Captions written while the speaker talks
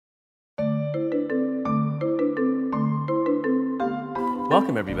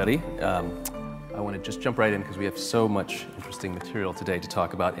Welcome, everybody. I want to just jump right in because we have so much interesting material today to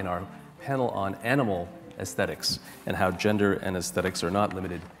talk about in our panel on animal aesthetics and how gender and aesthetics are not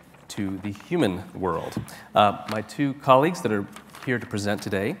limited to the human world. My two colleagues that are here to present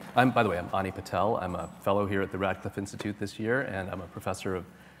today, by the way, I'm Ani Patel. I'm a fellow here at the Radcliffe Institute this year, and I'm a professor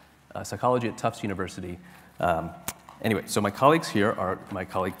of psychology at Tufts University. Anyway, so my colleagues here are my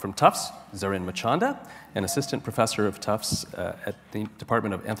colleague from Tufts, Zarin Machanda, an assistant professor of Tufts at the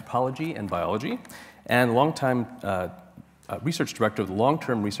Department of Anthropology and Biology, and longtime research director of the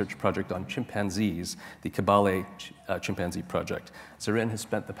long-term research project on chimpanzees, the Kabale Chimpanzee Project. Zarin has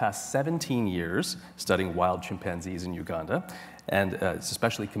spent the past 17 years studying wild chimpanzees in Uganda, and is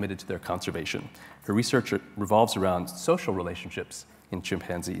especially committed to their conservation. Her research revolves around social relationships in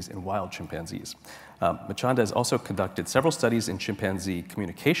chimpanzees, in wild chimpanzees. Machanda has also conducted several studies in chimpanzee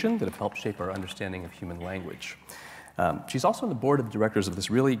communication that have helped shape our understanding of human language. She's also on the board of directors of this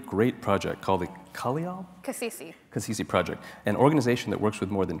really great project called the Kasisi Project, an organization that works with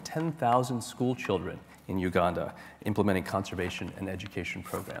more than 10,000 school children in Uganda, implementing conservation and education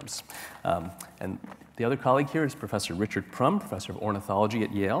programs. And the other colleague here is Professor Richard Prum, professor of ornithology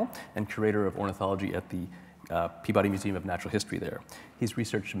at Yale and curator of ornithology at the Peabody Museum of Natural History there. He's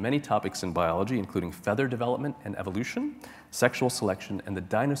researched many topics in biology, including feather development and evolution, sexual selection, and the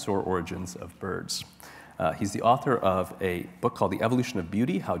dinosaur origins of birds. He's the author of a book called The Evolution of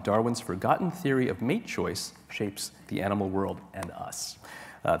Beauty, How Darwin's Forgotten Theory of Mate Choice Shapes the Animal World and Us.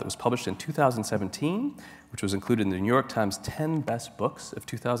 That was published in 2017, which was included in the New York Times 10 Best Books of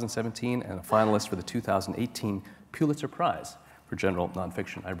 2017 and a finalist for the 2018 Pulitzer Prize for general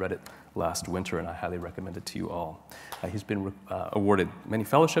nonfiction. I read it last winter, and I highly recommend it to you all. He's been awarded many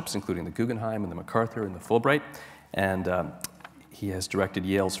fellowships, including the Guggenheim and the MacArthur and the Fulbright, and he has directed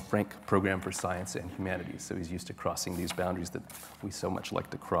Yale's Frank Program for Science and Humanities, so he's used to crossing these boundaries that we so much like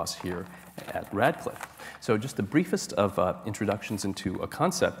to cross here at Radcliffe. So just the briefest of introductions into a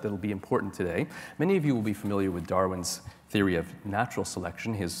concept that will be important today. Many of you will be familiar with Darwin's theory of natural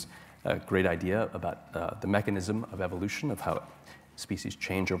selection, his great idea about the mechanism of evolution, of how species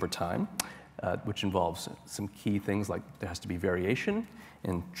change over time, which involves some key things like there has to be variation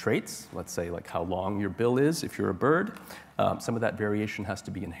in traits, let's say like how long your bill is if you're a bird. Some of that variation has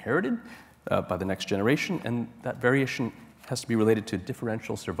to be inherited by the next generation, and that variation has to be related to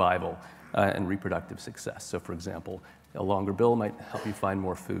differential survival and reproductive success. So for example, a longer bill might help you find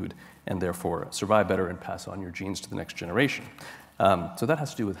more food and therefore survive better and pass on your genes to the next generation. So that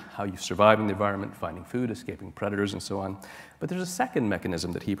has to do with how you survive in the environment, finding food, escaping predators, and so on. But there's a second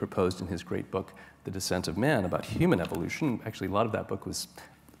mechanism that he proposed in his great book, The Descent of Man, about human evolution. Actually, a lot of that book was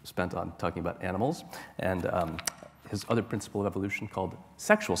spent on talking about animals. And his other principle of evolution called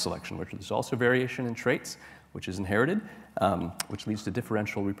sexual selection, which there's also variation in traits, which is inherited, which leads to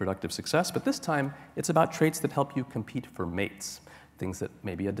differential reproductive success. But this time, it's about traits that help you compete for mates. Things that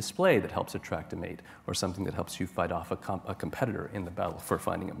maybe a display that helps attract a mate, or something that helps you fight off a competitor in the battle for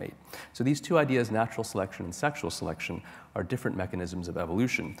finding a mate. So these two ideas, natural selection and sexual selection, are different mechanisms of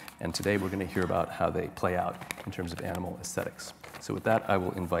evolution. And today we're going to hear about how they play out in terms of animal aesthetics. So with that, I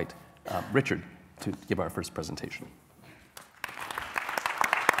will invite Richard to give our first presentation.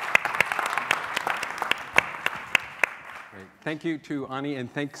 Great. Thank you to Ani,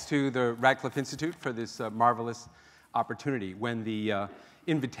 and thanks to the Radcliffe Institute for this marvelous opportunity. When the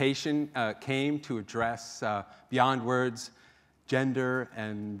invitation came to address beyond words, gender,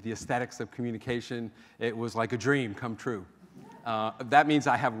 and the aesthetics of communication, it was like a dream come true. That means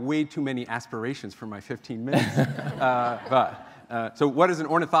I have way too many aspirations for my 15 minutes. So what is an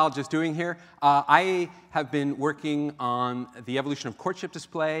ornithologist doing here? I have been working on the evolution of courtship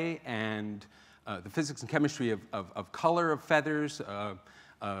display and the physics and chemistry of color of feathers,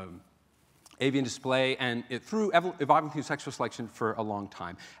 avian display, and evolving through sexual selection for a long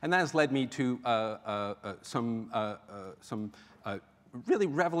time. And that has led me to some really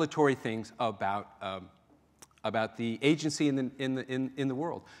revelatory things about the agency in the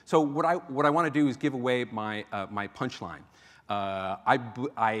world. So what I want to do is give away my punchline.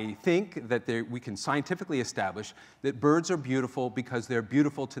 I think that we can scientifically establish that birds are beautiful because they're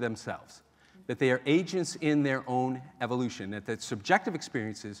beautiful to themselves, that they are agents in their own evolution, that subjective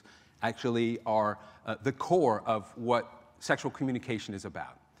experiences actually are the core of what sexual communication is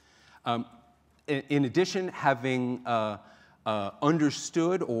about. In addition, having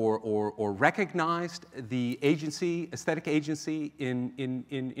understood or recognized the agency, aesthetic agency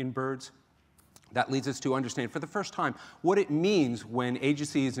in birds, that leads us to understand for the first time what it means when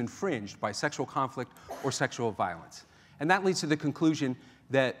agency is infringed by sexual conflict or sexual violence. And that leads to the conclusion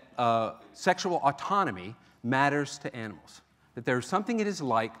that sexual autonomy matters to animals. that there's something it is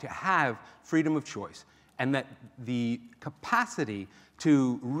like to have freedom of choice, and that the capacity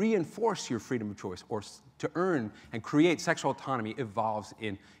to reinforce your freedom of choice or to earn and create sexual autonomy evolves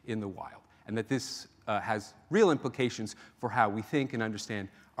in the wild, and that this has real implications for how we think and understand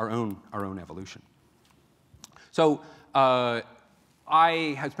our own evolution. So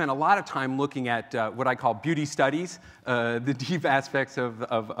I have spent a lot of time looking at what I call beauty studies, the deep aspects of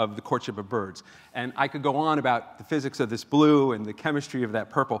the courtship of birds. And I could go on about the physics of this blue and the chemistry of that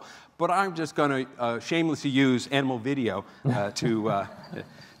purple, but I'm just going to shamelessly use animal video to...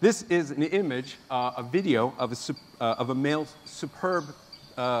 This is an image, a video of a male superb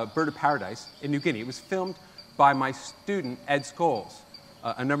bird of paradise in New Guinea. It was filmed by my student, Ed Scholes,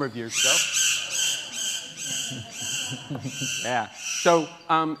 a number of years ago. Yeah. So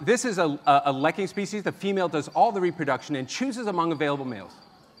this is a lecking species. The female does all the reproduction and chooses among available males.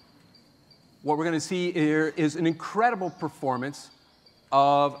 What we're going to see here is an incredible performance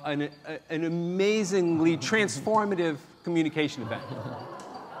of an amazingly transformative communication event.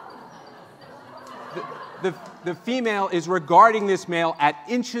 The female is regarding this male at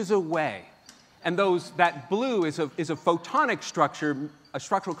inches away. And that blue is a photonic structure, a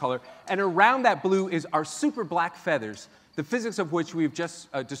structural color, and around that blue is our super black feathers, the physics of which we've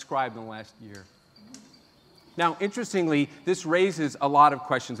just described in the last year. Now, interestingly, this raises a lot of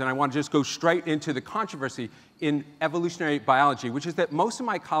questions, and I want to just go straight into the controversy in evolutionary biology, which is that most of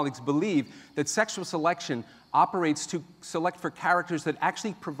my colleagues believe that sexual selection operates to select for characters that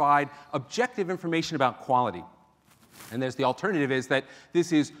actually provide objective information about quality. And there's the alternative is that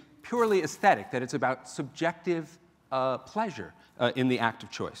this is purely aesthetic, that it's about subjective pleasure in the act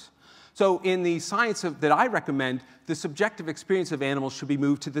of choice. So in the science that I recommend, the subjective experience of animals should be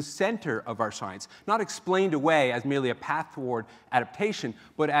moved to the center of our science, not explained away as merely a path toward adaptation,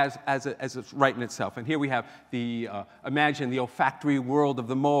 but as a right in itself. And here we have imagine the olfactory world of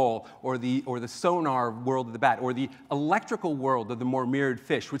the mole, or the sonar world of the bat, or the electrical world of the more mirrored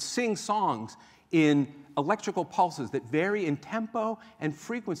fish, which sing songs in electrical pulses that vary in tempo and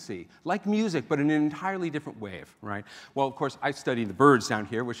frequency, like music, but in an entirely different wave, right? Well, of course, I study the birds down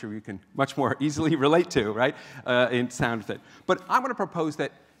here, which you can much more easily relate to, right, in sound fit. But I want to propose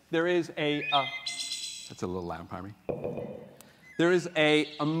that there is that's a little loud, pardon me. There is a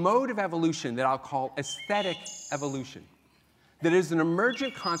mode of evolution that I'll call aesthetic evolution, that is an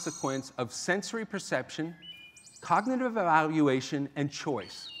emergent consequence of sensory perception, cognitive evaluation, and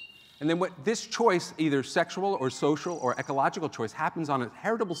choice. And then what this choice, either sexual or social or ecological choice, happens on a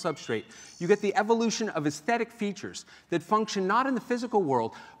heritable substrate, you get the evolution of aesthetic features that function not in the physical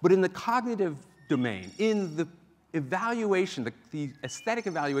world, but in the cognitive domain, in the evaluation, the aesthetic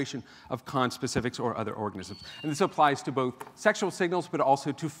evaluation of conspecifics or other organisms. And this applies to both sexual signals, but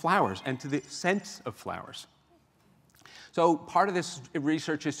also to flowers and to the sense of flowers. So part of this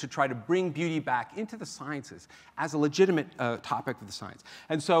research is to try to bring beauty back into the sciences as a legitimate topic of the science.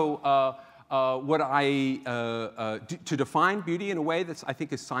 And so to define beauty in a way that I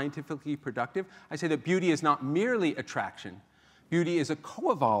think is scientifically productive, I say that beauty is not merely attraction. Beauty is a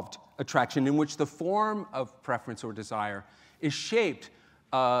co-evolved attraction in which the form of preference or desire is shaped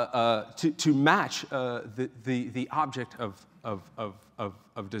to match the object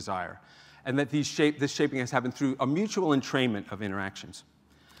of desire. And that this shaping has happened through a mutual entrainment of interactions.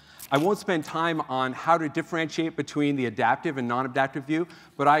 I won't spend time on how to differentiate between the adaptive and non-adaptive view,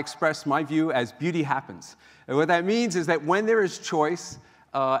 but I express my view as beauty happens. And what that means is that when there is choice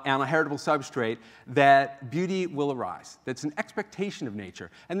on a heritable substrate, that beauty will arise. That's an expectation of nature.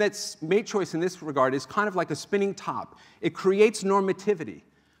 And that's mate choice in this regard is kind of like a spinning top. It creates normativity,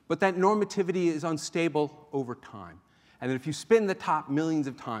 but that normativity is unstable over time. And that if you spin the top millions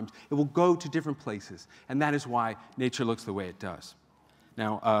of times, it will go to different places. And that is why nature looks the way it does.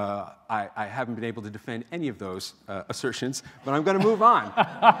 Now, I haven't been able to defend any of those assertions, but I'm going to move on.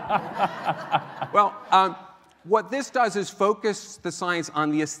 Well, what this does is focus the science on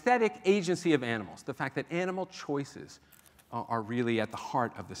the aesthetic agency of animals, the fact that animal choices are really at the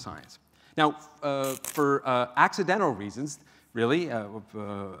heart of the science. Now, for accidental reasons, really,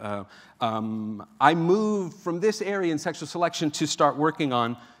 I moved from this area in sexual selection to start working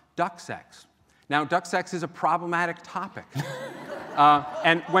on duck sex. Now, duck sex is a problematic topic.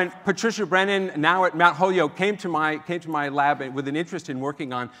 And when Patricia Brennan, now at Mount Holyoke, came to my lab with an interest in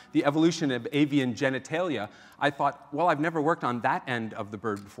working on the evolution of avian genitalia, I thought, well, I've never worked on that end of the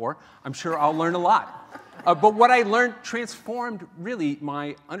bird before. I'm sure I'll learn a lot. But what I learned transformed, really,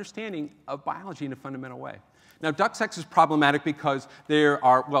 my understanding of biology in a fundamental way. Now, duck sex is problematic because there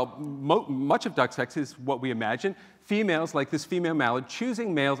are, well, much of duck sex is what we imagine. Females, like this female mallard,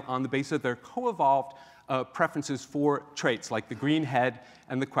 choosing males on the basis of their co-evolved preferences for traits like the green head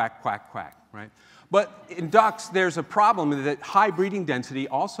and the quack, quack, quack, right? But in ducks, there's a problem that high breeding density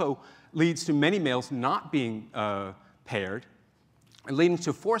also leads to many males not being paired, and leading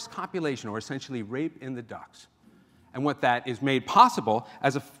to forced copulation, or essentially rape in the ducks. And what that is made possible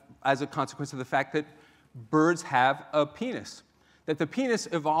as a consequence of the fact that birds have a penis. That the penis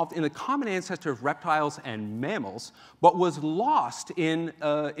evolved in the common ancestor of reptiles and mammals, but was lost in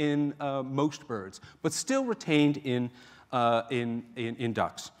most birds, but still retained in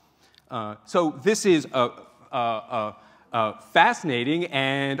ducks. So this is fascinating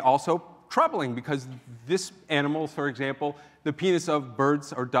and also troubling, because this animal, for example, the penis of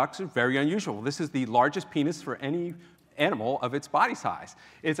birds or ducks is very unusual. This is the largest penis for any animal of its body size.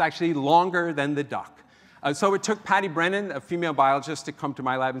 It's actually longer than the duck. So it took Patty Brennan, a female biologist, to come to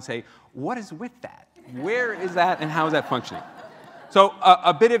my lab and say, what is with that? Where is that and how is that functioning? So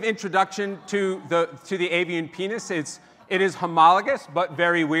a bit of introduction to the avian penis. It is homologous, but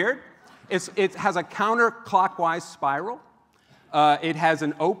very weird. It has a counterclockwise spiral. It has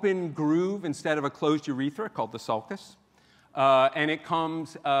an open groove instead of a closed urethra called the sulcus. And it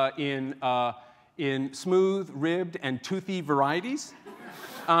comes in smooth, ribbed, and toothy varieties.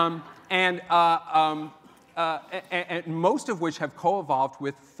 And most of which have co-evolved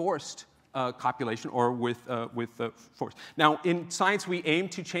with forced copulation, or with force. Now, in science, we aim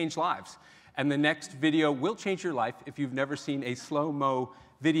to change lives. And the next video will change your life if you've never seen a slow-mo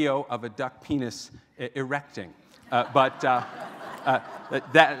video of a duck penis erecting. And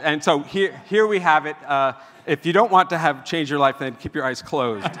so here we have it. If you don't want to change your life, then keep your eyes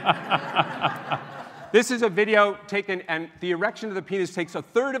closed. This is a video taken, and the erection of the penis takes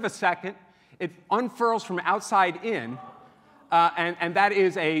 1/3 of a second. It unfurls from outside in, and that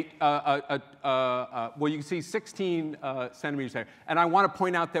is well, you can see 16 centimeters there. And I want to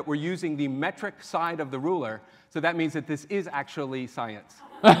point out that we're using the metric side of the ruler, so that means that this is actually science.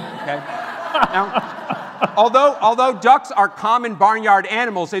 Okay? Now, although ducks are common barnyard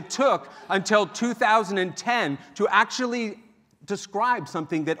animals, it took until 2010 to actually describe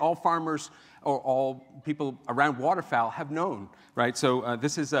something that all farmers or all people around waterfowl have known, right? So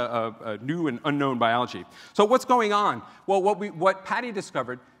this is a new and unknown biology. So what's going on? Well, what Patty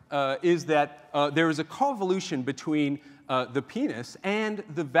discovered is that there is a coevolution between the penis and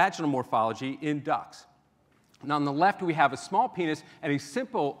the vaginal morphology in ducks. Now, on the left, we have a small penis and a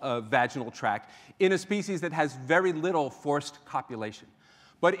simple vaginal tract in a species that has very little forced copulation.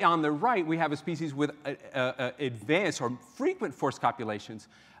 But on the right, we have a species with advanced or frequent forced copulations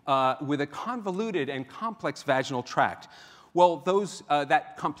with a convoluted and complex vaginal tract. Well,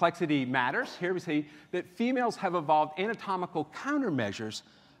 that complexity matters. Here we see that females have evolved anatomical countermeasures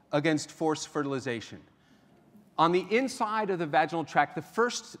against forced fertilization. On the inside of the vaginal tract, the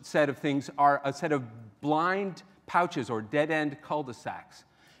first set of things are a set of blind pouches, or dead-end cul-de-sacs.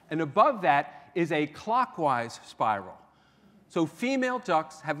 And above that is a clockwise spiral. So female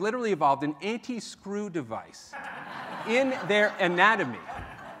ducks have literally evolved an anti-screw device in their anatomy,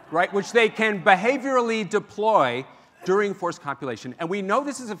 right, which they can behaviorally deploy during forced copulation. And we know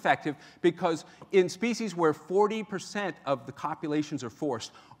this is effective because in species where 40% of the copulations are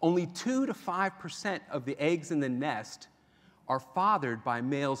forced, only 2 to 5% of the eggs in the nest are fathered by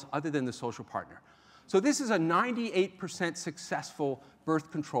males other than the social partner. So this is a 98% successful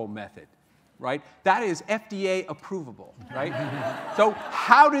birth control method, right? That is FDA approvable, right? So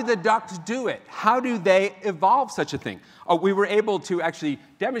how do the ducks do it? How do they evolve such a thing? We were able to actually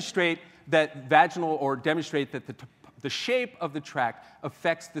demonstrate that demonstrate that the shape of the tract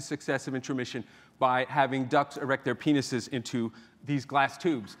affects the success of intromission by having ducks erect their penises into these glass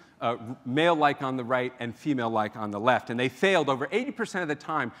tubes, male-like on the right and female-like on the left. And they failed over 80% of the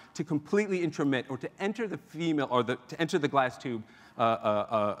time to completely intromit, or to enter the female, or to enter the glass tube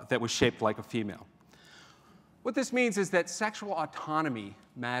that was shaped like a female. What this means is that sexual autonomy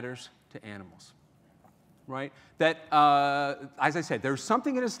matters to animals, right? That, as I said, there's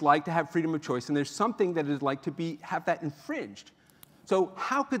something that it's like to have freedom of choice, and there's something that it's like to have that infringed. So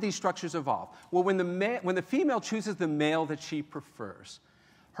how could these structures evolve? Well, when the female chooses the male that she prefers,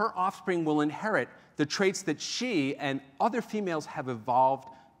 her offspring will inherit the traits that she and other females have evolved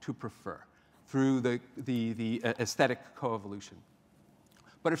to prefer through the aesthetic coevolution.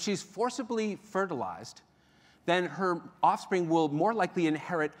 But if she's forcibly fertilized, then her offspring will more likely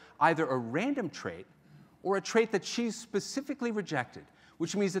inherit either a random trait or a trait that she's specifically rejected,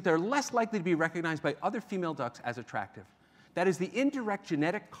 which means that they're less likely to be recognized by other female ducks as attractive. That is the indirect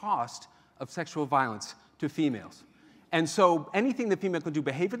genetic cost of sexual violence to females. And so anything the female can do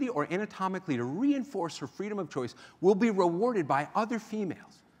behaviorally or anatomically to reinforce her freedom of choice will be rewarded by other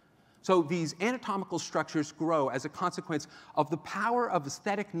females. So these anatomical structures grow as a consequence of the power of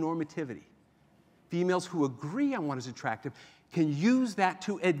aesthetic normativity. Females who agree on what is attractive can use that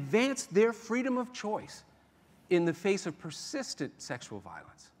to advance their freedom of choice in the face of persistent sexual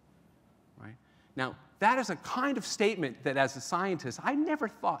violence. Right? Now, that is a kind of statement that as a scientist, I never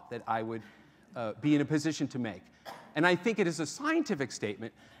thought that I would be in a position to make. And I think it is a scientific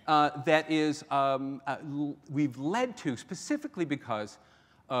statement that is, we've led to specifically because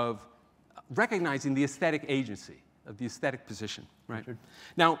of recognizing the aesthetic agency of the aesthetic position. Right?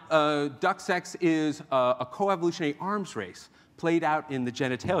 Now, duck sex is a coevolutionary arms race played out in the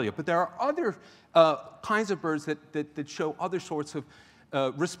genitalia, but there are other kinds of birds that show other sorts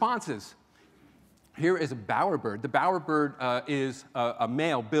of responses. Here is a bowerbird. The bowerbird is a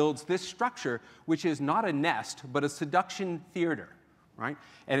male, builds this structure, which is not a nest, but a seduction theater, right?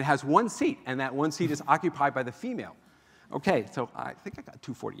 And it has one seat, and that one seat is occupied by the female. Okay, so I think I got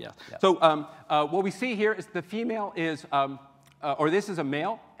 240, yeah. So what we see here is the female is, or this is a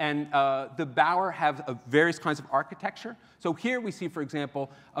male, and the bower have various kinds of architecture. So here we see, for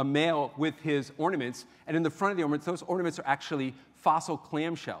example, a male with his ornaments, and in the front of the ornaments, those ornaments are actually fossil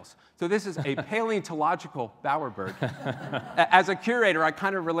clamshells. So this is a paleontological bowerbird. As a curator, I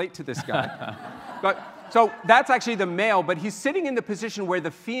kind of relate to this guy. So that's actually the male, but he's sitting in the position where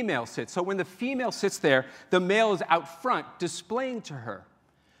the female sits. So when the female sits there, the male is out front displaying to her.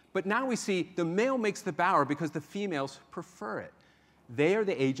 But now we see the male makes the bower because the females prefer it. They are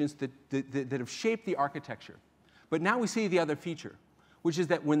the agents that have shaped the architecture. But now we see the other feature, which is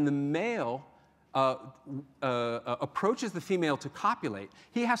that when the male approaches the female to copulate,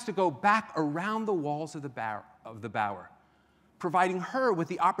 he has to go back around the walls of the bower, providing her with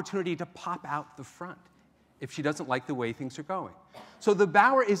the opportunity to pop out the front if she doesn't like the way things are going. So the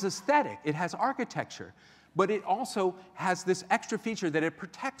bower is aesthetic. It has architecture. But it also has this extra feature that it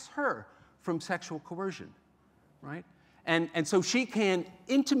protects her from sexual coercion, right? And so she can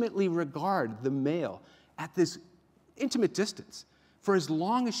intimately regard the male at this intimate distance for as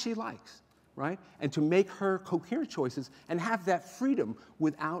long as she likes, right? And to make her coherent choices and have that freedom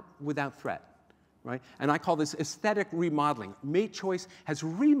without threat, right? And I call this aesthetic remodeling. Mate choice has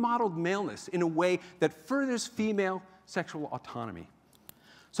remodeled maleness in a way that furthers female sexual autonomy.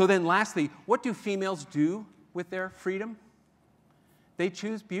 So then lastly, what do females do with their freedom? They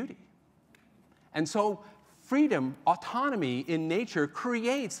choose beauty. And so freedom, autonomy in nature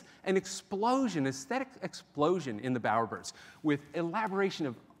creates an explosion, aesthetic explosion in the bowerbirds with elaboration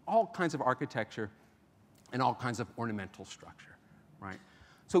of all kinds of architecture and all kinds of ornamental structure, right?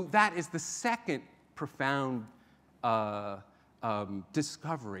 So that is the second profound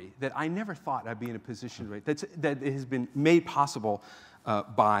discovery that I never thought I'd be in a position to make, that has been made possible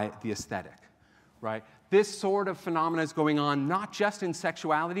by the aesthetic, right? This sort of phenomena is going on not just in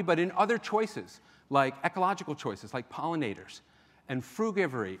sexuality, but in other choices, like ecological choices, like pollinators, and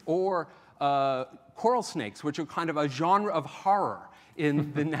frugivory, or coral snakes, which are kind of a genre of horror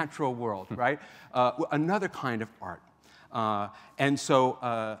in the natural world, right? Another kind of art. And so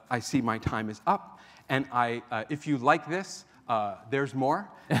I see my time is up, and if you like this, there's more,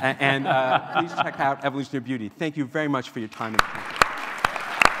 and please check out Evolutionary Beauty. Thank you very much for your time and attention.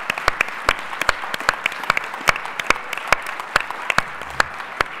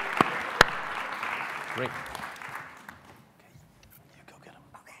 Great. Okay. You go get them.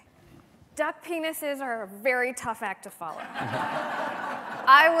 Okay. Duck penises are a very tough act to follow.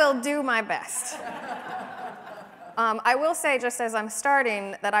 I will do my best. I will say, just as I'm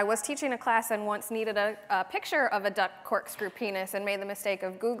starting, that I was teaching a class and once needed a picture of a duck corkscrew penis and made the mistake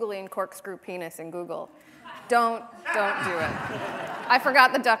of Googling corkscrew penis in Google. Don't do it. I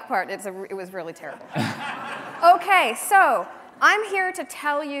forgot the duck part. It was really terrible. Okay, so I'm here to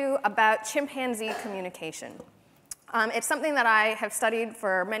tell you about chimpanzee communication. It's something that I have studied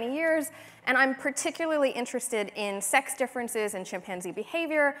for many years, and I'm particularly interested in sex differences in chimpanzee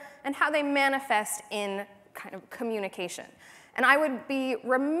behavior and how they manifest in kind of communication. And I would be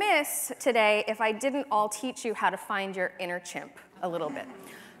remiss today if I didn't all teach you how to find your inner chimp a little bit.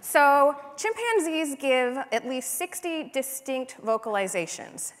 So chimpanzees give at least 60 distinct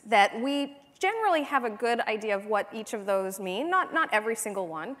vocalizations that we generally have a good idea of what each of those mean, not every single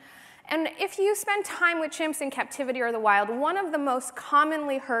one. And if you spend time with chimps in captivity or the wild, one of the most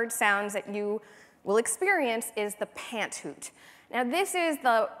commonly heard sounds that you will experience is the pant hoot. Now this is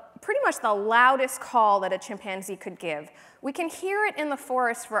pretty much the loudest call that a chimpanzee could give. We can hear it in the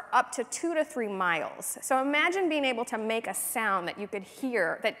forest for up to 2 to 3 miles. So imagine being able to make a sound that you could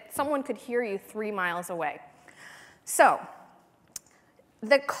hear, that someone could hear you 3 miles away. So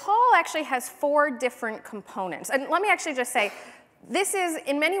the call actually has 4 different components. And let me actually just say, This is,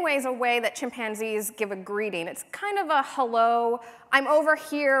 in many ways, a way that chimpanzees give a greeting. It's kind of a hello, I'm over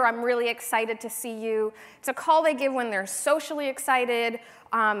here, I'm really excited to see you. It's a call they give when they're socially excited.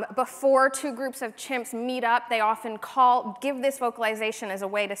 Before two groups of chimps meet up, they often give this vocalization as a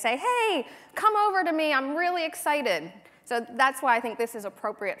way to say, hey, come over to me, I'm really excited. So that's why I think this is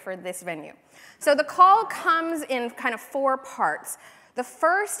appropriate for this venue. So the call comes in kind of 4 parts. The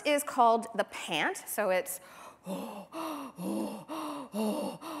first is called the pant, so it's and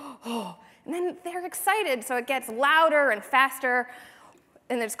then they're excited, so it gets louder and faster,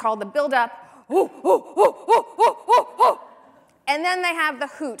 and it's called the build-up. And then they have the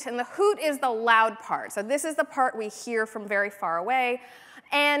hoot, and the hoot is the loud part. So this is the part we hear from very far away.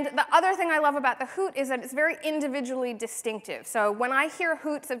 And the other thing I love about the hoot is that it's very individually distinctive. So when I hear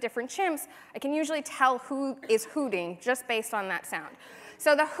hoots of different chimps, I can usually tell who is hooting just based on that sound.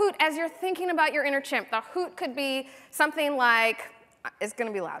 So the hoot, as you're thinking about your inner chimp, the hoot could be something like, it's going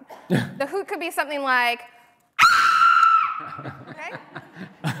to be loud. The hoot could be something like, okay?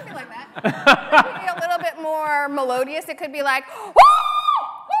 It could be like that. It could be a little bit more melodious. It could be like,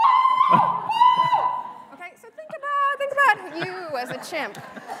 okay, so think about you as a chimp.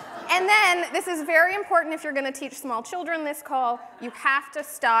 And then, this is very important if you're going to teach small children this call, you have to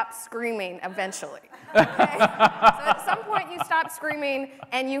stop screaming eventually. Okay? So at some point you stop screaming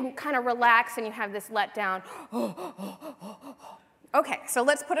and you kind of relax and you have this letdown. Okay, so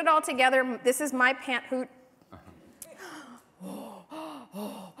let's put it all together. This is my pant hoot.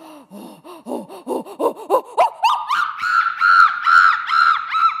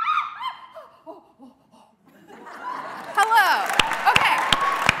 Hello. Okay.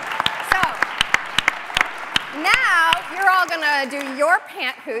 So now you're all gonna do your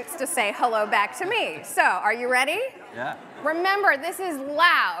pant hoots to say hello back to me. So are you ready? Yeah. Remember, this is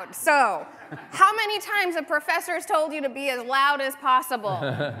loud. So how many times have professors told you to be as loud as possible?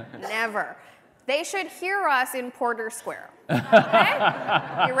 Never. They should hear us in Porter Square.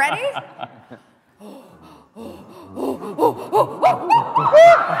 Okay? You ready?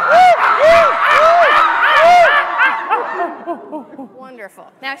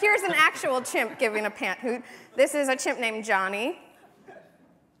 Wonderful. Now here's an actual chimp giving a pant hoot. This is a chimp named Johnny.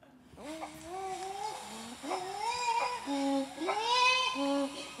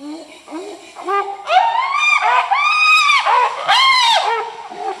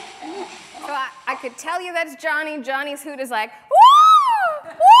 So I could tell you that's Johnny. Johnny's hoot is like,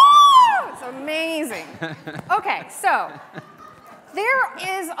 woo! Woo! It's amazing. Okay, so there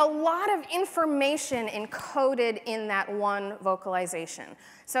is a lot of information encoded in that one vocalization.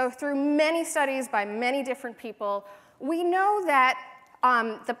 So through many studies by many different people, we know that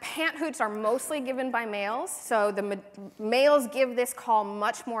the pant hoots are mostly given by males. So the males give this call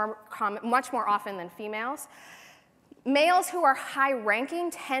much more often than females. Males who are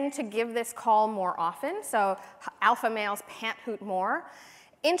high-ranking tend to give this call more often. So alpha males pant hoot more.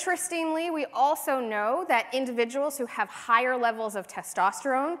 Interestingly, we also know that individuals who have higher levels of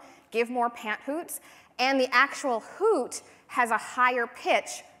testosterone give more pant hoots, and the actual hoot has a higher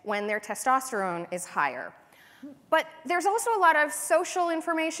pitch when their testosterone is higher. But there's also a lot of social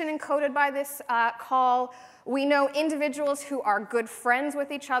information encoded by this call. We know individuals who are good friends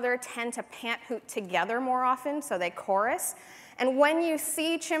with each other tend to pant hoot together more often, so they chorus. And when you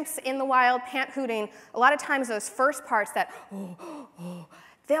see chimps in the wild pant hooting, a lot of times those first parts, that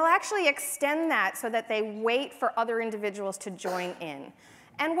they'll actually extend that so that they wait for other individuals to join in.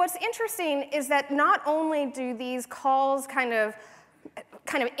 And what's interesting is that not only do these calls kind of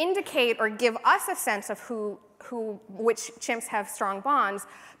indicate or give us a sense of which chimps have strong bonds,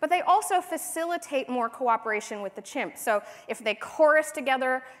 but they also facilitate more cooperation with the chimp. So if they chorus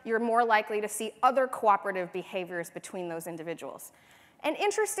together, you're more likely to see other cooperative behaviors between those individuals. And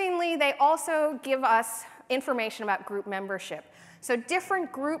interestingly, they also give us information about group membership. So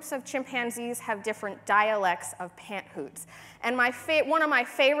different groups of chimpanzees have different dialects of pant hoots. And one of my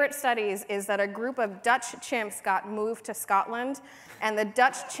favorite studies is that a group of Dutch chimps got moved to Scotland, and the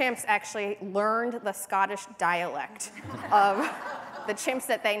Dutch chimps actually learned the Scottish dialect of the chimps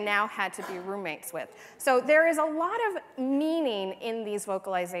that they now had to be roommates with. So there is a lot of meaning in these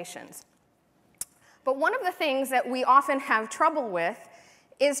vocalizations. But one of the things that we often have trouble with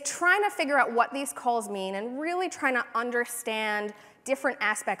is trying to figure out what these calls mean and really trying to understand different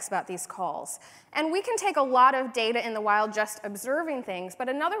aspects about these calls. And we can take a lot of data in the wild just observing things, but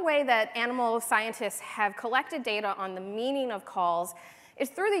another way that animal scientists have collected data on the meaning of calls is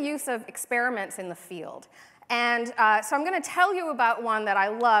through the use of experiments in the field. And so I'm going to tell you about one that I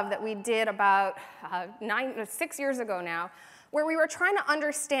love that we did about 6 years ago now, where we were trying to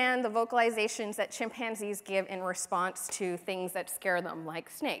understand the vocalizations that chimpanzees give in response to things that scare them, like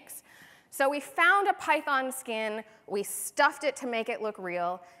snakes. So we found a python skin, we stuffed it to make it look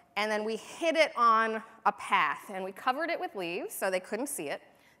real, and then we hid it on a path, and we covered it with leaves so they couldn't see it.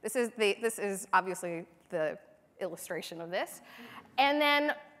 This is obviously the illustration of this. And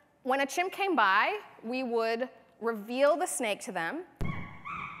then when a chimp came by, we would reveal the snake to them,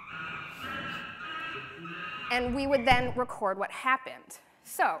 and we would then record what happened.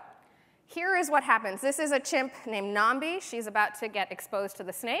 So here is what happens. This is a chimp named Nambi. She's about to get exposed to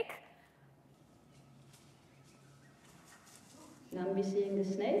the snake. Nambi seeing the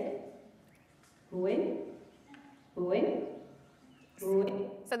snake. Booing, booing, booing.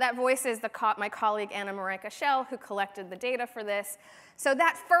 So that voice is my colleague Anna Mareka Schell, who collected the data for this. So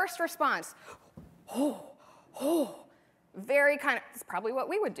that first response, very kind of, it's probably what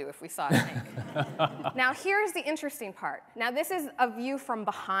we would do if we saw a snake. Now here's the interesting part. Now this is a view from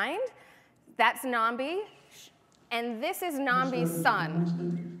behind. That's Nambi, and this is Nambi's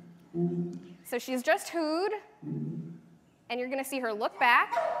son. So she's just hooed, and you're going to see her look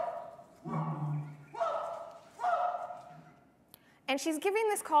back. And she's giving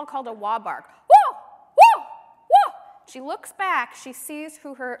this call called a wah bark. Whoa, whoa, whoa. She looks back, she sees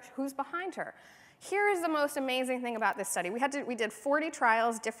who's behind her. Here is the most amazing thing about this study. We did 40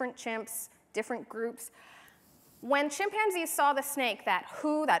 trials, different chimps, different groups. When chimpanzees saw the snake, that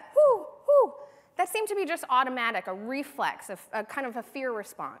whoo, that seemed to be just automatic, a reflex, a kind of a fear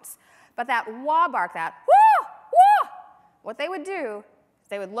response. But that wah bark, that wah, wah, what they would do is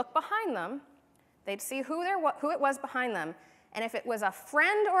they would look behind them, they'd see who it was behind them, and if it was a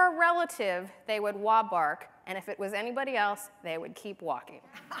friend or a relative, they would wah bark, and if it was anybody else, they would keep walking.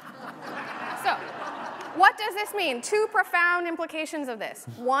 So, what does this mean? Two profound implications of this.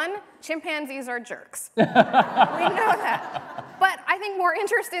 One, chimpanzees are jerks. We know that. But I think more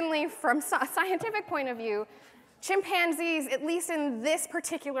interestingly, from a scientific point of view, chimpanzees, at least in this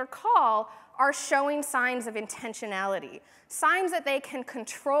particular call, are showing signs of intentionality, signs that they can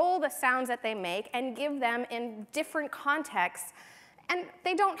control the sounds that they make and give them in different contexts, and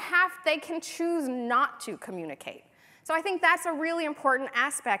they can choose not to communicate. So I think that's a really important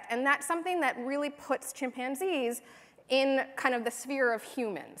aspect, and that's something that really puts chimpanzees in kind of the sphere of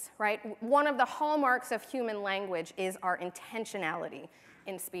humans, right? One of the hallmarks of human language is our intentionality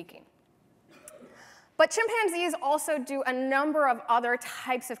in speaking. But chimpanzees also do a number of other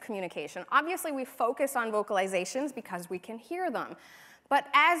types of communication. Obviously, we focus on vocalizations because we can hear them. But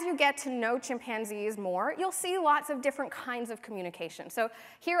as you get to know chimpanzees more, you'll see lots of different kinds of communication. So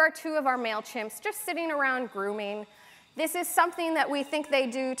here are two of our male chimps just sitting around grooming. This is something that we think they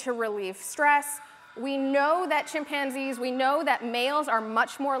do to relieve stress. We know that males are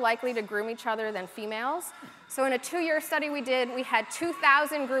much more likely to groom each other than females. So in a 2-year study we did, we had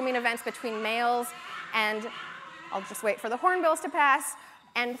 2,000 grooming events between males, and I'll just wait for the hornbills to pass,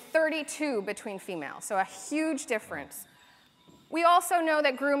 and 32 between females, so a huge difference. We also know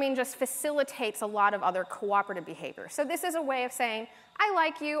that grooming just facilitates a lot of other cooperative behavior. So this is a way of saying, I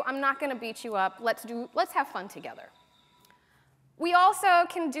like you, I'm not gonna beat you up, let's have fun together. We also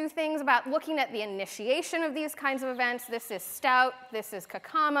can do things about looking at the initiation of these kinds of events. This is Stout, this is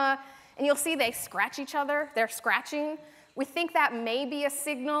Kakama, and you'll see they scratch each other, they're scratching. We think that may be a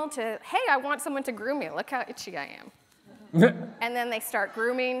signal to, hey, I want someone to groom me, look how itchy I am. And then they start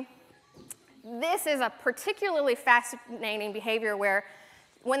grooming. This is a particularly fascinating behavior where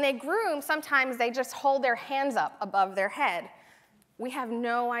when they groom, sometimes they just hold their hands up above their head. We have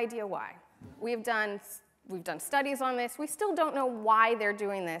no idea why. We've done studies on this. We still don't know why they're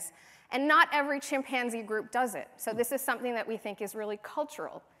doing this. And not every chimpanzee group does it. So this is something that we think is really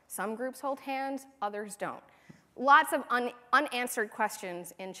cultural. Some groups hold hands, others don't. Lots of unanswered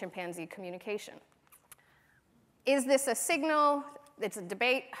questions in chimpanzee communication. Is this a signal? It's a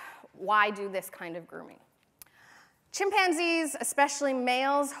debate. Why do this kind of grooming? Chimpanzees, especially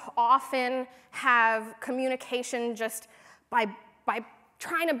males, often have communication just by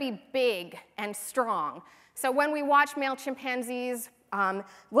trying to be big and strong. So when we watch male chimpanzees,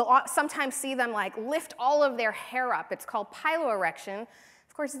 we'll sometimes see them like lift all of their hair up. It's called piloerection.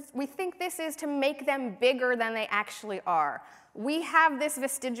 Of course, we think this is to make them bigger than they actually are. We have this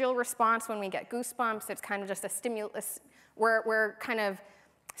vestigial response when we get goosebumps. It's kind of just a stimulus. We're kind of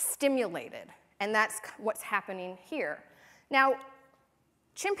stimulated, and that's what's happening here. Now,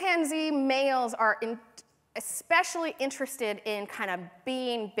 chimpanzee males are especially interested in kind of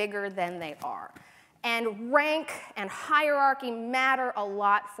being bigger than they are. And rank and hierarchy matter a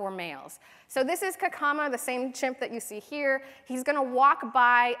lot for males. So this is Kakama, the same chimp that you see here. He's going to walk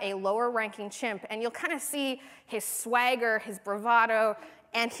by a lower-ranking chimp, and you'll kind of see his swagger, his bravado,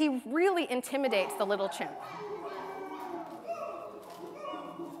 and he really intimidates the little chimp.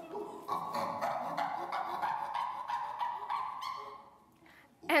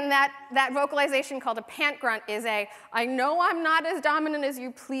 And that vocalization called a pant grunt is a, I know I'm not as dominant as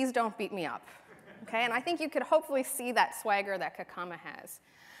you, please don't beat me up. Okay, and I think you could hopefully see that swagger that Kakama has.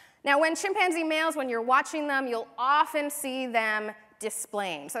 Now, when chimpanzee males, when you're watching them, you'll often see them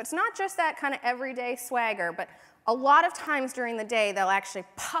displaying. So it's not just that kind of everyday swagger, but a lot of times during the day, they'll actually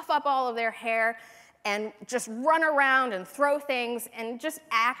puff up all of their hair and just run around and throw things and just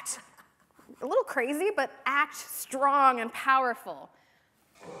act a little crazy, but act strong and powerful.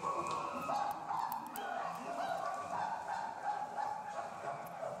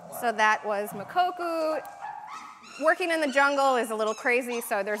 So that was Makoku. Working in the jungle is a little crazy,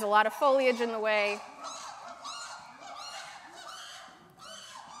 so there's a lot of foliage in the way.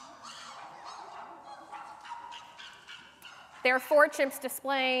 There are 4 chimps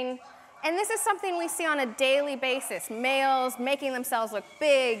displaying, and this is something we see on a daily basis, males making themselves look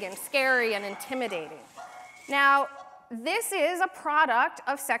big and scary and intimidating. Now, this is a product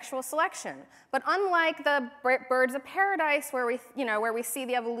of sexual selection, but unlike the birds of paradise where we see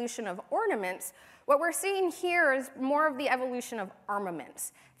the evolution of ornaments, what we're seeing here is more of the evolution of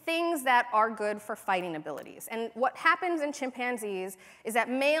armaments, things that are good for fighting abilities. And what happens in chimpanzees is that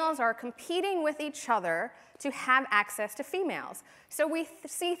males are competing with each other to have access to females. So we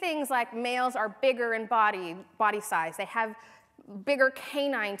see things like males are bigger in body size, they have bigger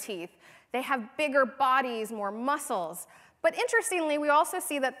canine teeth, they have bigger bodies, more muscles. But interestingly, we also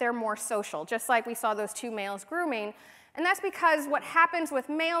see that they're more social, just like we saw those 2 males grooming. And that's because what happens with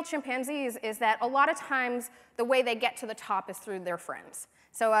male chimpanzees is that a lot of times the way they get to the top is through their friends.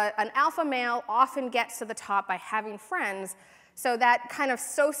 So an alpha male often gets to the top by having friends, so that kind of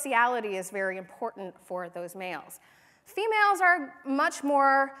sociality is very important for those males. Females are much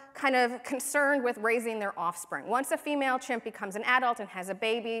more kind of concerned with raising their offspring. Once a female chimp becomes an adult and has a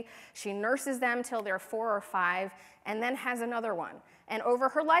baby, she nurses them till they're 4 or 5, and then has another one. And over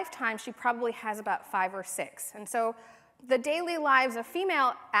her lifetime, she probably has about 5 or 6. And so the daily lives of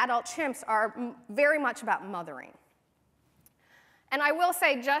female adult chimps are very much about mothering. And I will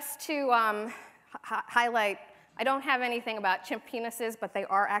say, just to highlight, I don't have anything about chimp penises, but they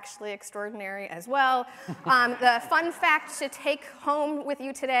are actually extraordinary as well. The fun fact to take home with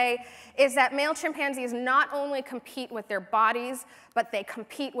you today is that male chimpanzees not only compete with their bodies, but they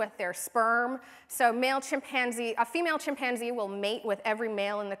compete with their sperm. So a female chimpanzee will mate with every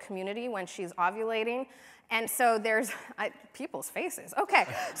male in the community when she's ovulating. And so there's people's faces. Okay,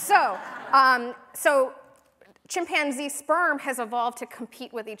 so chimpanzee sperm has evolved to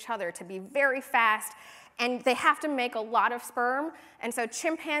compete with each other, to be very fast, and they have to make a lot of sperm. And so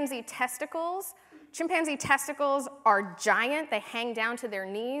chimpanzee testicles are giant. They hang down to their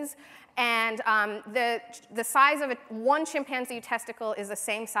knees. And the size of one chimpanzee testicle is the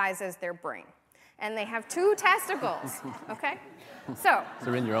same size as their brain. And they have 2 testicles, okay? So,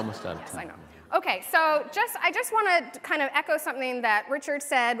 Zarin, you're almost out of time. Yes, I know. Okay, so I just want to kind of echo something that Richard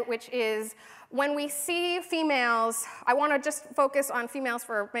said, which is when we see females, I want to just focus on females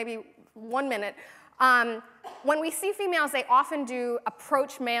for maybe 1 minute. When we see females, they often do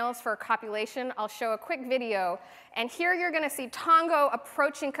approach males for copulation. I'll show a quick video. And here you're going to see Tongo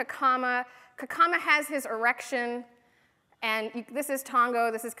approaching Kakama. Kakama has his erection. And this is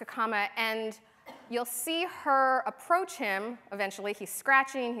Tongo, this is Kakama. And you'll see her approach him eventually. He's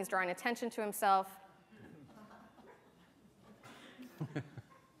scratching, he's drawing attention to himself.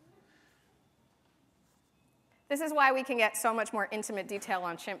 This is why we can get so much more intimate detail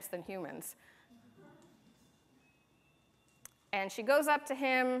on chimps than humans. And she goes up to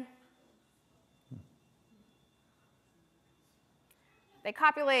him. They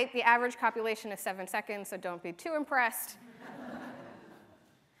copulate. The average copulation is 7 seconds, so don't be too impressed.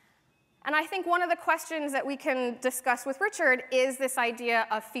 And I think one of the questions that we can discuss with Richard is this idea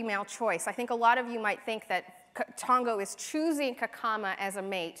of female choice. I think a lot of you might think that Tongo is choosing Kakama as a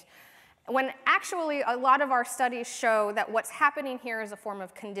mate, when actually a lot of our studies show that what's happening here is a form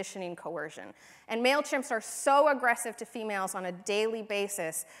of conditioning coercion. And male chimps are so aggressive to females on a daily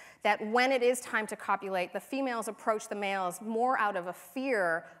basis that when it is time to copulate, the females approach the males more out of a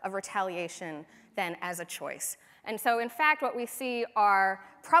fear of retaliation than as a choice. And so in fact, what we see are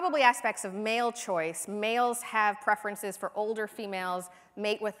probably aspects of male choice. Males have preferences for older females,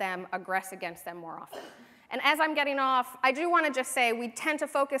 mate with them, aggress against them more often. And as I'm getting off, I do want to just say we tend to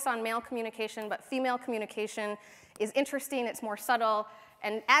focus on male communication, but female communication is interesting, it's more subtle.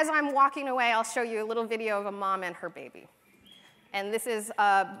 And as I'm walking away, I'll show you a little video of a mom and her baby. And this is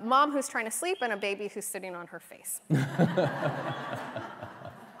a mom who's trying to sleep and a baby who's sitting on her face.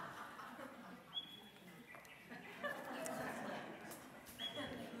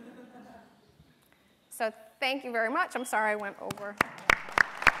 So thank you very much. I'm sorry I went over.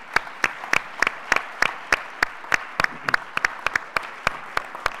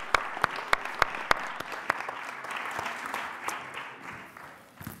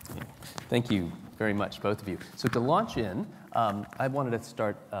 Thank you very much, both of you. So to launch in, I wanted to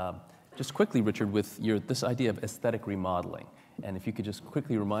start just quickly, Richard, with this idea of aesthetic remodeling. And if you could just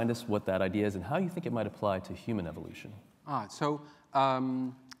quickly remind us what that idea is and how you think it might apply to human evolution.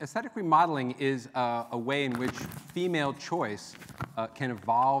 Aesthetic remodeling is a way in which female choice can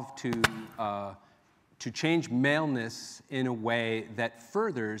evolve to change maleness in a way that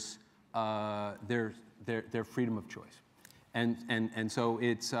furthers their freedom of choice. And so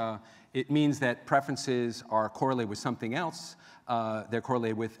it means that preferences are correlated with something else. They're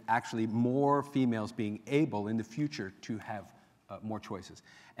correlated with actually more females being able in the future to have more choices.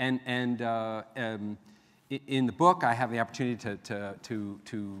 And in the book, I have the opportunity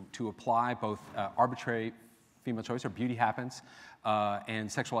to apply both arbitrary female choice, or beauty happens,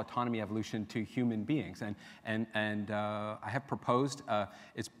 and sexual autonomy evolution to human beings. And I have proposed,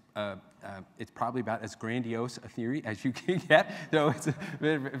 it's probably about as grandiose a theory as you can get, though it's a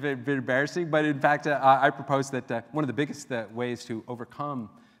bit embarrassing. But in fact, I propose that one of the biggest ways to overcome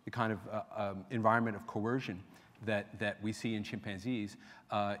the kind of environment of coercion that we see in chimpanzees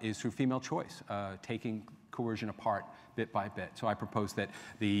is through female choice, taking coercion apart bit by bit. So I propose that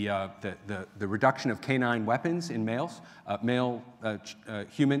the reduction of canine weapons in males,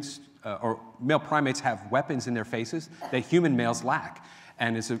 humans or male primates have weapons in their faces that human males lack.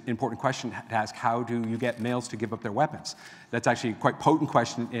 And it's an important question to ask, how do you get males to give up their weapons? That's actually a quite potent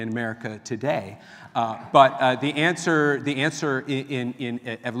question in America today. But the answer in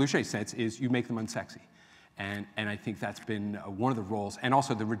evolutionary sense is you make them unsexy. And I think that's been one of the roles. And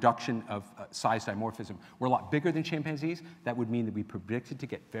also the reduction of size dimorphism. We're a lot bigger than chimpanzees. That would mean that we predicted to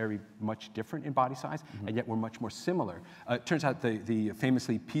get very much different in body size, and yet we're much more similar. It turns out the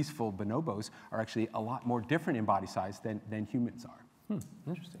famously peaceful bonobos are actually a lot more different in body size than humans are.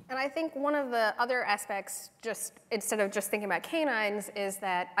 Interesting. And I think one of the other aspects, just instead of just thinking about canines, is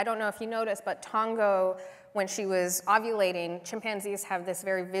that, I don't know if you noticed, but Tongo, when she was ovulating, chimpanzees have this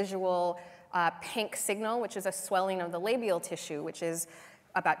very visual pink signal, which is a swelling of the labial tissue, which is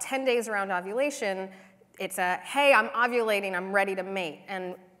about 10 days around ovulation. It's a, hey, I'm ovulating, I'm ready to mate.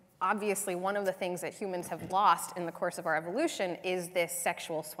 And obviously, one of the things that humans have lost in the course of our evolution is this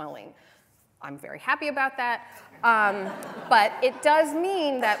sexual swelling. I'm very happy about that. But it does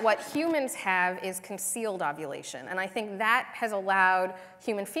mean that what humans have is concealed ovulation. And I think that has allowed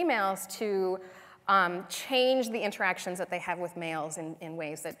human females to change the interactions that they have with males in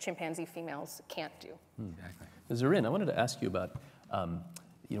ways that chimpanzee females can't do. Exactly. Zarin, I wanted to ask you about,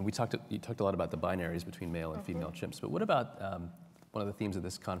 you talked a lot about the binaries between male and female chimps, but what about one of the themes of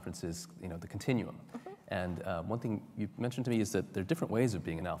this conference is, the continuum. And one thing you mentioned to me is that there are different ways of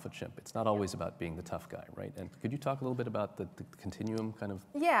being an alpha chimp. It's not always about being the tough guy, right? And could you talk a little bit about the continuum kind of?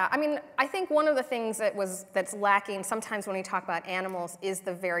 Yeah, I mean, I think one of the things that's lacking sometimes when we talk about animals is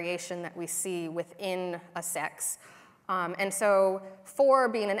the variation that we see within a sex. And so for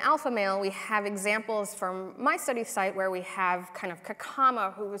being an alpha male, we have examples from my study site where we have kind of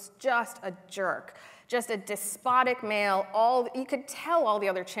Kakama, who was just a jerk. Just a despotic male. You could tell all the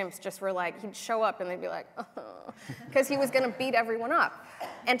other chimps just were like, he'd show up and they'd be like, because he was going to beat everyone up.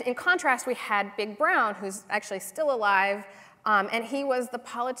 And in contrast, we had Big Brown, who's actually still alive, and he was the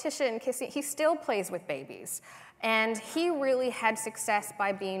politician. He still plays with babies. And he really had success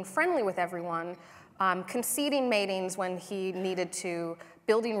by being friendly with everyone, conceding matings when he needed to,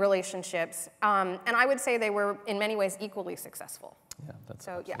 building relationships. And I would say they were, in many ways, equally successful. Yeah, that's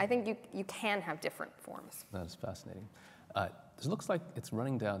so yeah, I think you can have different forms. That is fascinating. This looks like it's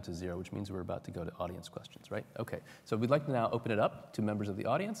running down to 0, which means we're about to go to audience questions, right? Okay, so we'd like to now open it up to members of the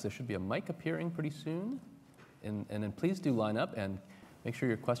audience. There should be a mic appearing pretty soon. And then please do line up and make sure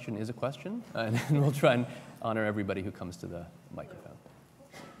your question is a question, and we'll try and honor everybody who comes to the microphone.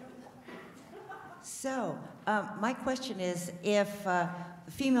 So, my question is, if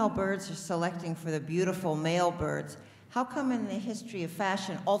female birds are selecting for the beautiful male birds, how come in the history of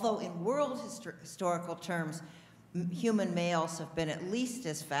fashion, although in world historical terms, human males have been at least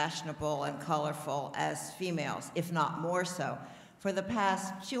as fashionable and colorful as females, if not more so, For the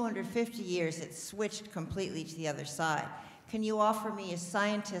past 250 years, it's switched completely to the other side. Can you offer me a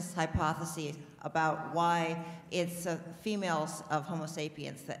scientist's hypothesis about why it's females of Homo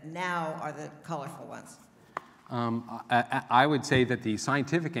sapiens that now are the colorful ones? I would say that the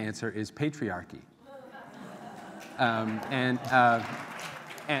scientific answer is patriarchy. And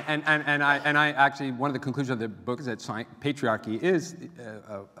I actually, one of the conclusions of the book is that patriarchy is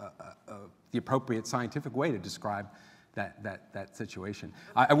the appropriate scientific way to describe that situation.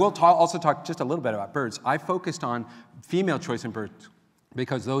 I will also talk just a little bit about birds. I focused on female choice in birds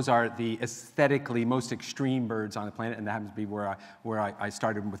because those are the aesthetically most extreme birds on the planet, and that happens to be where I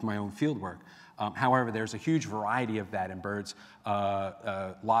started with my own field work. However, there's a huge variety of that in birds,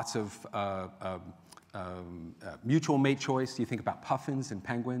 lots of mutual mate choice. You think about puffins and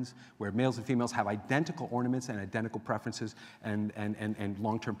penguins, where males and females have identical ornaments and identical preferences and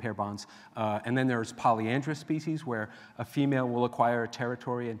long-term pair bonds. And then there's polyandrous species, where a female will acquire a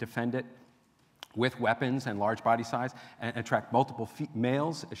territory and defend it with weapons and large body size and attract multiple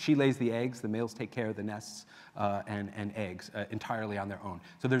males. She lays the eggs, the males take care of the nests and eggs entirely on their own.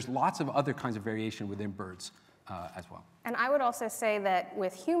 So there's lots of other kinds of variation within birds as well. And I would also say that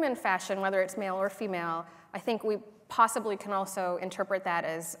with human fashion, whether it's male or female, I think we possibly can also interpret that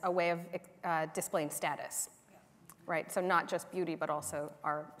as a way of displaying status, right? So not just beauty, but also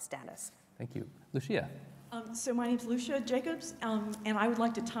our status. Thank you. Lucia. So my name's Lucia Jacobs, and I would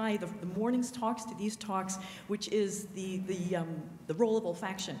like to tie the morning's talks to these talks, which is the role of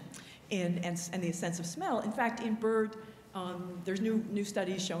olfaction and the sense of smell. In fact, in bird, there's new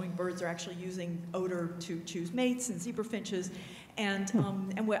studies showing birds are actually using odor to choose mates and zebra finches, and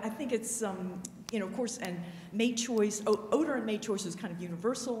what I think it's of course, and mate choice, odor and mate choice is kind of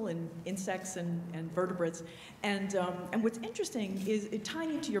universal in insects and vertebrates, and what's interesting is, tying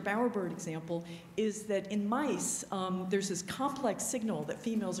into your bowerbird example, is that in mice there's this complex signal that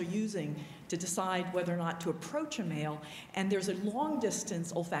females are using to decide whether or not to approach a male, and there's a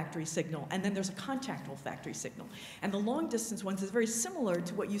long-distance olfactory signal, and then there's a contact olfactory signal. And the long-distance ones is very similar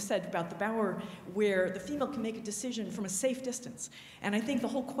to what you said about the bower, where the female can make a decision from a safe distance. And I think the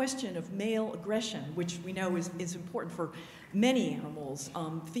whole question of male aggression, which we know is important for many animals,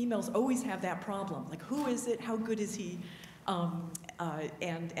 females always have that problem. Like, who is it? How good is he? And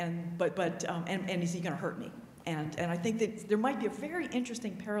is he going to hurt me? And I think that there might be a very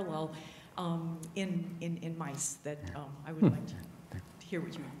interesting parallel in mice that I would like to hear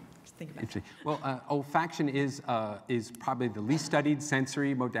what you think about. Well, olfaction is probably the least studied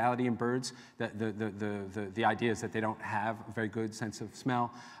sensory modality in birds. The idea is that they don't have a very good sense of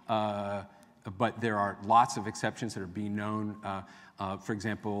smell, but there are lots of exceptions that are being known. For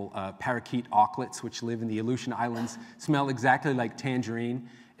example, parakeet auklets, which live in the Aleutian Islands, smell exactly like tangerine.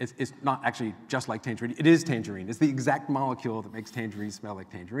 It's not actually just like tangerine. It is tangerine. It's the exact molecule that makes tangerines smell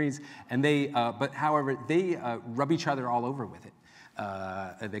like tangerines. And however, they rub each other all over with it.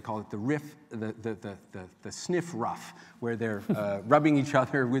 They call it the sniff ruff, where they're rubbing each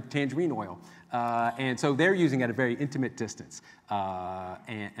other with tangerine oil. And so they're using at a very intimate distance.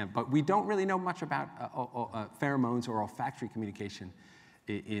 But we don't really know much about pheromones or olfactory communication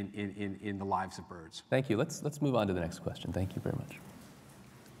in the lives of birds. Thank you. Let's move on to the next question. Thank you very much.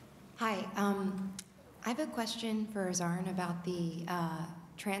 Hi, I have a question for Zarin about the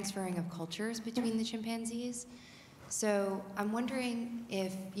transferring of cultures between the chimpanzees. So I'm wondering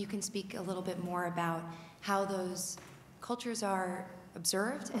if you can speak a little bit more about how those cultures are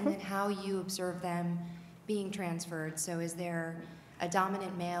observed and then how you observe them being transferred. So is there a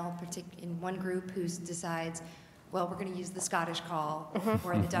dominant male in one group who decides, well, we're going to use the Scottish call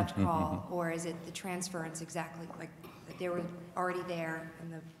or the Dutch call, or is it the transference exactly like they were already there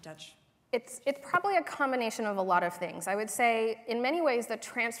in the Dutch? It's probably a combination of a lot of things. I would say in many ways the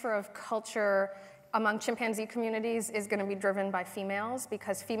transfer of culture among chimpanzee communities is going to be driven by females,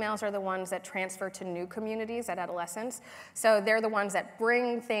 because females are the ones that transfer to new communities at adolescence. So they're the ones that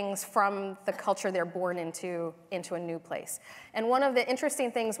bring things from the culture they're born into a new place. And one of the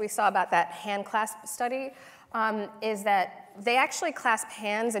interesting things we saw about that hand clasp study is that they actually clasp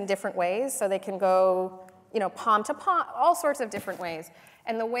hands in different ways. So they can go, palm to palm, all sorts of different ways.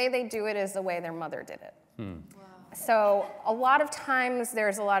 And the way they do it is the way their mother did it. Wow. So a lot of times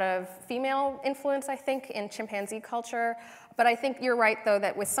there's a lot of female influence, I think, in chimpanzee culture. But I think you're right, though,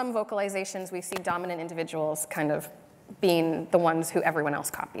 that with some vocalizations, we see dominant individuals kind of being the ones who everyone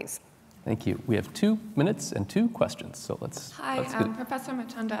else copies. Thank you. We have 2 minutes and 2 questions, so let's Hi, get Professor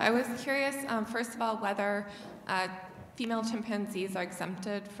Machanda. I was curious, first of all, whether female chimpanzees are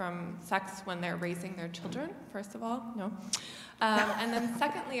exempted from sex when they're raising their children, first of all, no. And then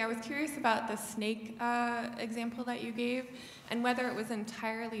secondly, I was curious about the snake example that you gave and whether it was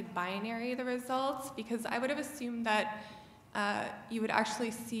entirely binary, the results, because I would have assumed that you would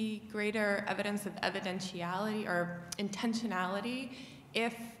actually see greater evidence of evidentiality or intentionality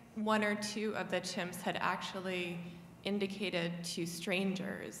if one or two of the chimps had actually indicated to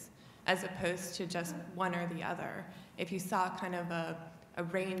strangers as opposed to just one or the other. If you saw kind of a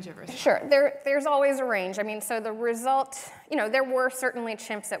range of response. Sure, there's always a range. I mean, so the result, there were certainly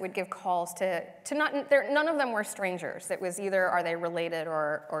chimps that would give calls to none of them were strangers. It was either are they related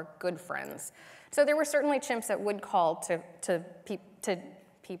or good friends. So there were certainly chimps that would call to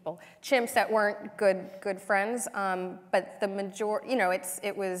people, chimps that weren't good friends, but the majority,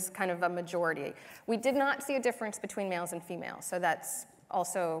 it was kind of a majority. We did not see a difference between males and females, so that's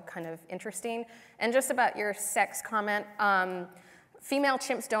also kind of interesting. And just about your sex comment, female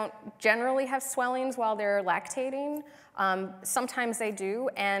chimps don't generally have swellings while they're lactating. Sometimes they do,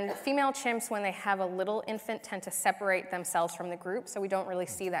 and female chimps, when they have a little infant, tend to separate themselves from the group, so we don't really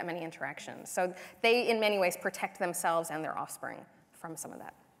see that many interactions. So they, in many ways, protect themselves and their offspring from some of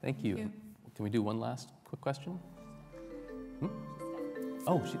that. Thank you. Can we do one last quick question?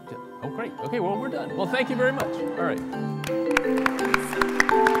 Oh, great. Okay, well, we're done. Well, thank you very much. All right.